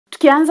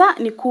Tukianza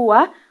ni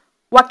kuwa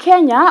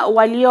Wakenya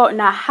walio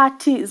na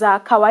hati za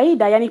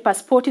kawaida, yani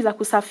pasipoti za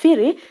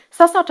kusafiri,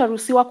 sasa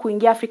wataruhusiwa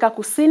kuingia Afrika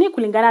Kusini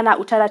kulingana na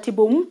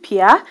utaratibu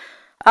mpya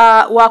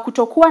wa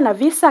kutokuwa na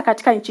visa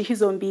katika nchi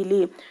hizo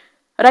mbili.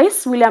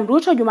 Rais William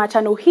Ruto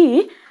Jumatano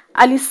hii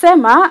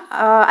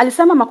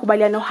alisema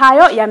makubaliano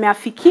hayo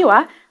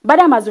yameafikiwa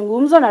baada ya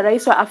mazungumzo na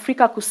Rais wa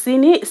Afrika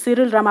Kusini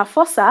Cyril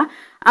Ramaphosa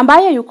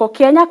ambaye yuko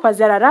Kenya kwa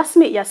ziara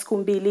rasmi ya siku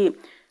 2.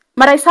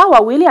 Marais hao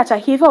wawili hata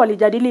hivyo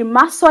walijadili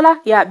masuala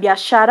ya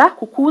biashara,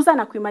 kukuza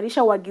na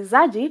kuimarisha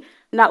uagizaji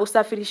na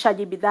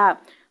usafirishaji bidhaa.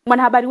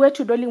 Mwanahabari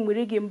wetu Doli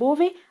Mwirigi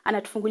Mbuvi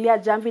anatufungulia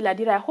jamvi la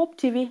Dira ya Hope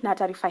TV na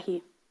taarifa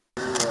hii.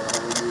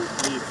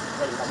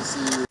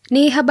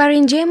 Ni habari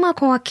njema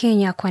kwa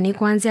Wakenya, kwani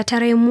kuanzia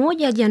tarehe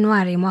 1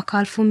 Januari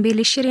mwaka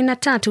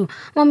 2023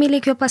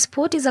 wamiliki wa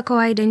pasipoti za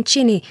kawaida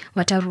nchini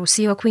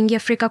wataruhusiwa kuingia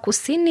Afrika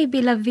Kusini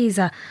bila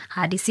viza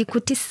hadi siku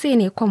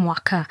 90 kwa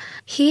mwaka.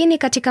 Hii ni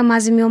katika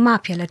maazimio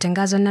mapya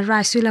yaliyotangazwa na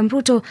Rais William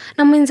Ruto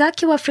na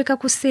mwenzake wa Afrika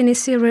Kusini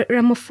Cyril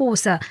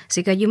Ramaphosa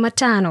siku ya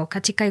Jumatano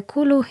katika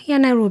ikulu ya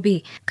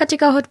Nairobi.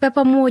 Katika hotuba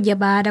pamoja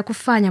baada ya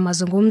kufanya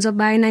mazungumzo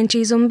baina ya nchi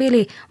hizo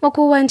mbili,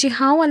 wakuu wa nchi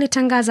hao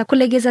walitangaza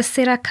kulegeza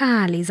sera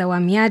kali za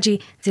uhamiaji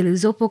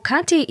zilizopo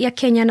kati ya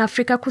Kenya na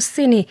Afrika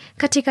Kusini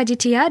katika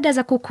jitihada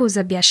za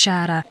kukuza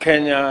biashara.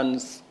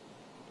 Kenyans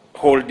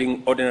holding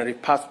ordinary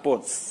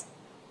passports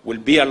will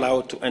be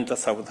allowed to enter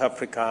South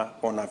Africa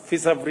on a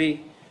visa-free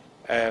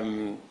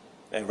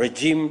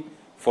regime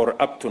for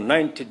up to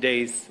 90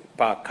 days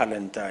per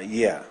calendar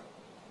year.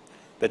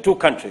 The two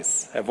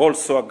countries have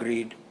also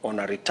agreed on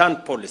a return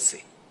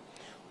policy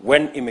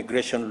when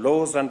immigration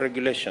laws and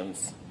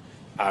regulations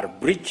are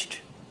breached,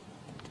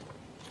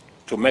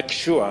 to make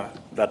sure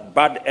that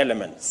bad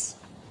elements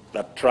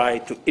that try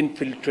to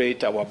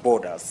infiltrate our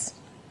borders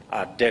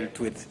are dealt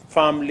with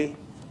firmly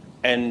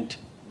and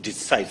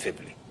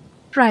decisively.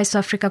 Rais wa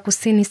Afrika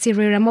Kusini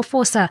Cyril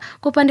Ramaphosa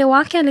kwa upande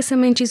wake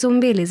alisema nchi hizo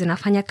mbili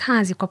zinafanya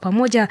kazi kwa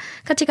pamoja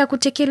katika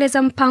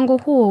kutekeleza mpango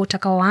huo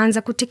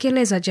utakaoanza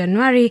kutekelezwa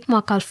Januari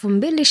mwaka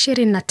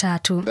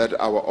 2023. That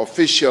our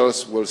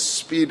officials will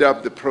speed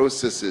up the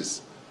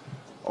processes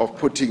of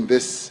putting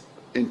this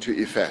into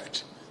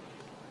effect,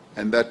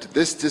 and that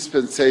this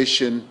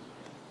dispensation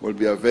will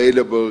be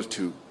available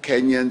to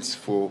Kenyans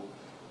for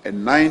a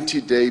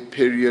 90-day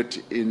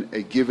period in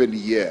a given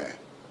year,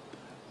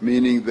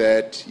 meaning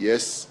that,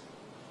 yes,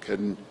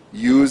 can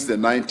use the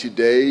 90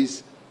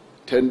 days,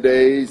 10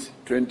 days,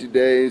 20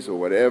 days, or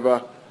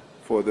whatever.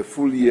 For the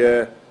full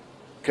year,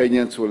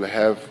 Kenyans will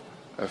have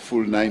a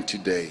full 90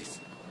 days.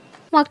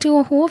 Wakati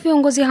huo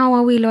viongozi hao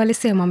wawili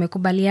walisema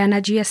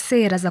wamekubaliana juu ya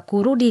sera za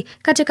kurudi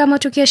katika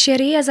matukio ya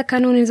sheria za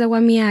kanuni za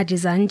uhamiaji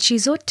za nchi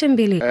zote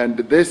mbili.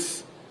 And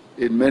this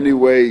in many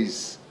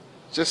ways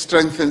just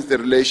strengthens the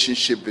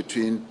relationship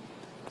between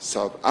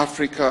South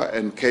Africa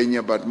and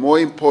Kenya, but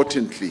more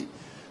importantly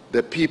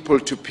the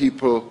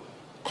people-to-people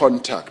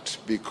contact,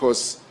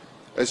 because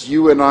as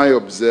you and I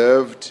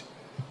observed,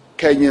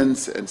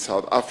 Kenyans and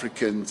South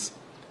Africans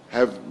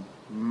have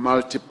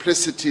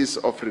multiplicities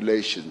of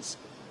relations,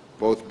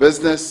 both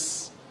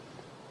business,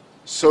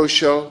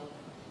 social,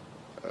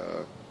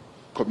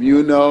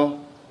 communal,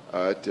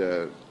 at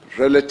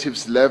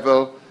relatives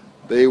level.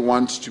 They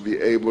want to be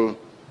able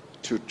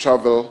to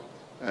travel,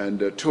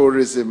 and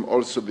tourism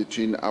also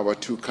between our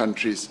two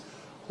countries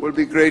will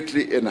be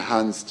greatly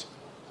enhanced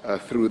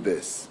through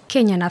this.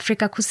 Kenya na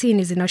Afrika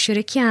Kusini zina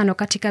ushirikiano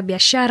katika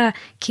biashara,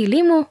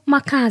 kilimo,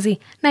 makazi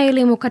na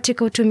elimu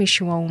katika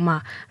utumishi wa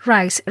umma.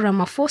 Rais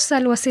Ramaphosa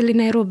aliwasili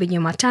Nairobi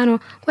Jumatano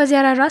kwa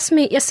ziara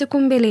rasmi ya siku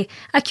 2,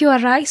 akiwa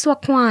rais wa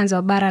kwanza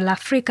wa bara la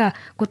Afrika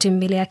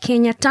kutembelea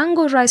Kenya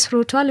tangu Rais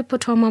Ruto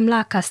alipotoa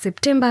mamlaka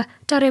Septemba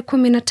tarehe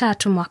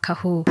 13 mwaka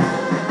huu.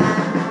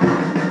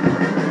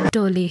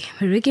 Doli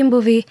Mwirigi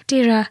Mbuvi,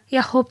 Dira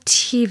ya Hope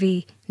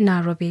TV,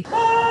 Nairobi.